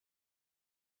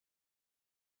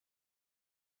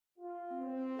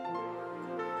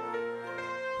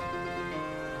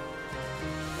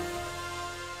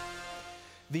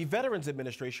The Veterans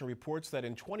Administration reports that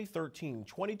in 2013,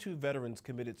 22 veterans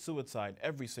committed suicide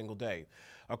every single day.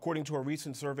 According to a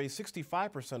recent survey,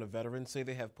 65% of veterans say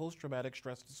they have post-traumatic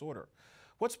stress disorder.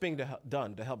 What's being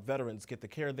done to help veterans get the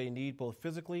care they need both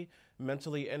physically,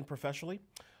 mentally, and professionally?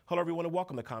 Hello, everyone, and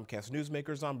welcome to Comcast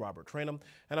Newsmakers. I'm Robert Trainum,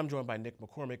 and I'm joined by Nick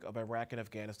McCormick of Iraq and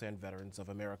Afghanistan Veterans of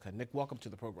America. Nick, welcome to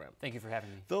the program. Thank you for having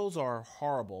me. Those are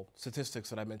horrible statistics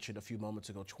that I mentioned a few moments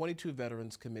ago. 22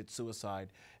 veterans commit suicide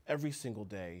every single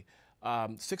day.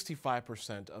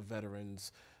 65% of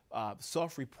veterans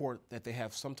self-report that they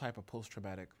have some type of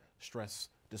post-traumatic stress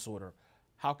disorder.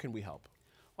 How can we help?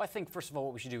 Well, I think, first of all,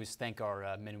 what we should do is thank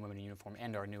our men and women in uniform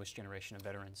and our newest generation of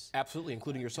veterans. Absolutely,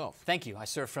 including yourself. Thank you. I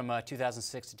served from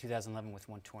 2006 to 2011 with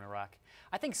 1 tour in Iraq.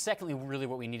 I think, secondly, really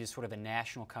what we need is sort of a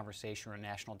national conversation or a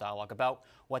national dialogue about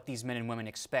what these men and women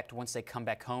expect once they come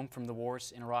back home from the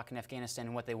wars in Iraq and Afghanistan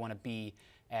and what they want to be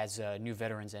as new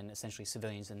veterans and essentially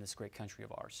civilians in this great country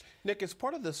of ours. Nick, is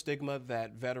part of the stigma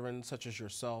that veterans such as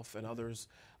yourself and others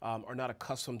are not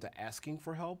accustomed to asking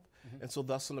for help, and so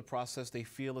thus in the process they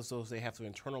feel as though they have to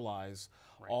internalize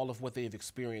all of what they've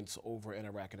experienced over in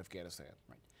Iraq and Afghanistan?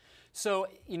 Right. So,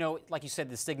 you know, like you said,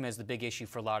 the stigma is the big issue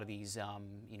for a lot of these,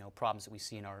 you know, problems that we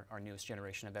see in our newest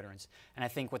generation of veterans. And I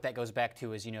think what that goes back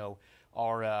to is, you know,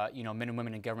 our, you know, men and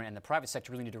women in government and the private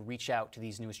sector really need to reach out to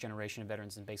these newest generation of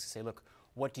veterans and basically say, look,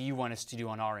 what do you want us to do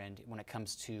on our end when it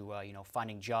comes to, you know,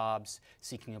 finding jobs,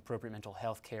 seeking appropriate mental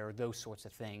health care, those sorts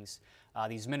of things.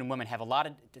 These men and women have a lot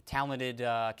of talented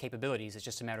capabilities. It's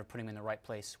just a matter of putting them in the right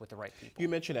place with the right people. You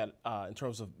mentioned that in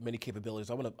terms of many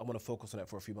capabilities. I want to focus on that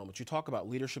for a few moments. You talk about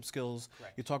leadership skills.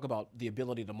 Correct. You talk about the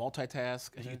ability to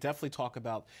multitask. You definitely talk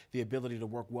about the ability to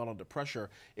work well under pressure.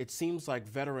 It seems like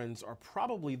veterans are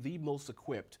probably the most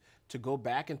equipped to go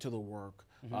back into the work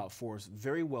force,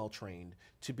 very well trained,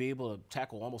 to be able to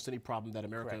tackle almost any problem that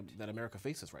America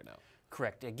faces right now.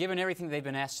 Correct. Given everything they've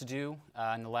been asked to do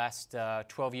in the last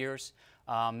 12 years,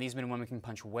 these men and women can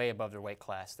punch way above their weight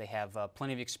class. They have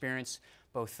plenty of experience,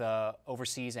 both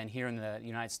overseas and here in the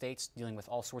United States, dealing with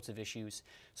all sorts of issues.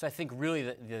 So I think really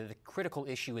the critical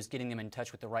issue is getting them in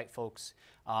touch with the right folks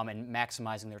and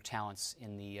maximizing their talents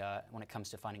in the when it comes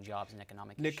to finding jobs and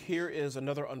economic issues. Nick, here is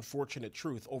another unfortunate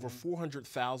truth. Over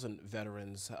 400,000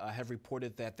 veterans have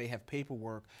reported that they have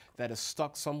paperwork that is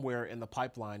stuck somewhere in the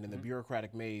pipeline in the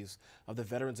bureaucratic maze of the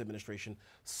Veterans Administration.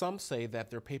 Some say that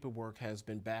their paperwork has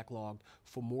been backlogged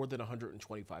for more than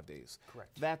 125 days.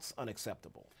 Correct. That's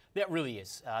unacceptable. That really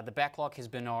is. The backlog has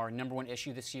been our #1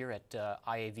 issue this year at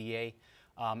IAVA,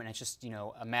 and it's just, you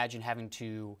know, imagine having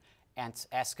to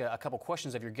ask a couple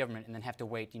questions of your government and then have to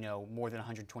wait, you know, more than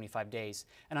 125 days.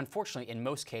 And unfortunately, in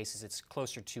most cases, it's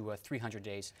closer to 300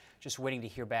 days, just waiting to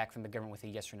hear back from the government with a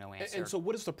yes or no answer. And so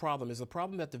what is the problem? Is the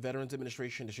problem that the Veterans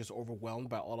Administration is just overwhelmed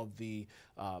by all of the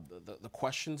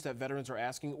questions that veterans are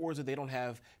asking, or is it they don't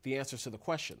have the answers to the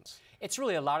questions? It's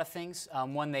really a lot of things.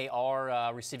 One, they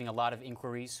are receiving a lot of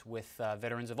inquiries with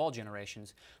veterans of all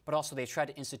generations, but also they've tried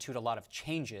to institute a lot of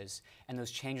changes, and those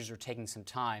changes are taking some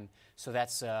time. So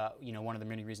that's you know, one of the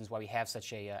many reasons why we have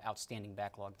such a outstanding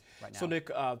backlog right now. So Nick,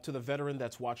 to the veteran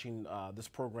that's watching this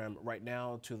program right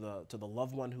now, to the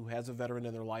loved one who has a veteran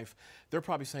in their life, they're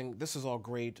probably saying, this is all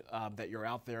great that you're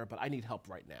out there, but I need help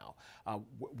right now.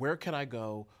 Where can I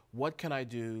go? What can I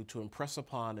do to impress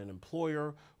upon an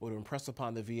employer or to impress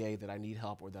upon the VA that I need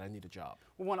help or that I need a job?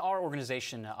 Well, our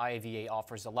organization, IAVA,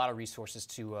 offers a lot of resources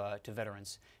to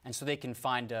veterans. And so they can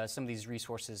find some of these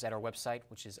resources at our website,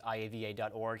 which is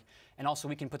iava.org. And also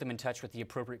we can put them in touch with the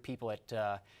appropriate people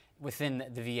at within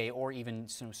the VA or even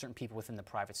certain people within the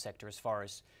private sector as far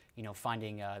as, you know,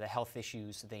 finding the health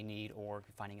issues that they need or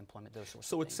finding employment, those sorts of things.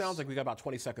 So it sounds like we got about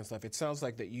 20 seconds left. It sounds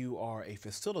like that you are a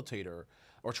facilitator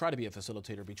or try to be a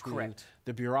facilitator between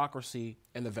the bureaucracy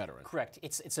and the veteran. Correct.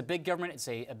 It's a big government. It's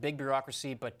a big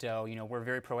bureaucracy, but you know, we're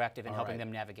very proactive in helping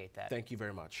them navigate that. Thank you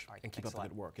very much. And keep up the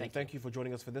good work. Thank you for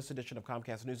joining us for this edition of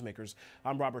Comcast Newsmakers.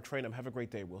 I'm Robert Trainum. Have a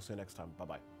great day. We'll see you next time.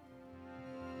 Bye-bye.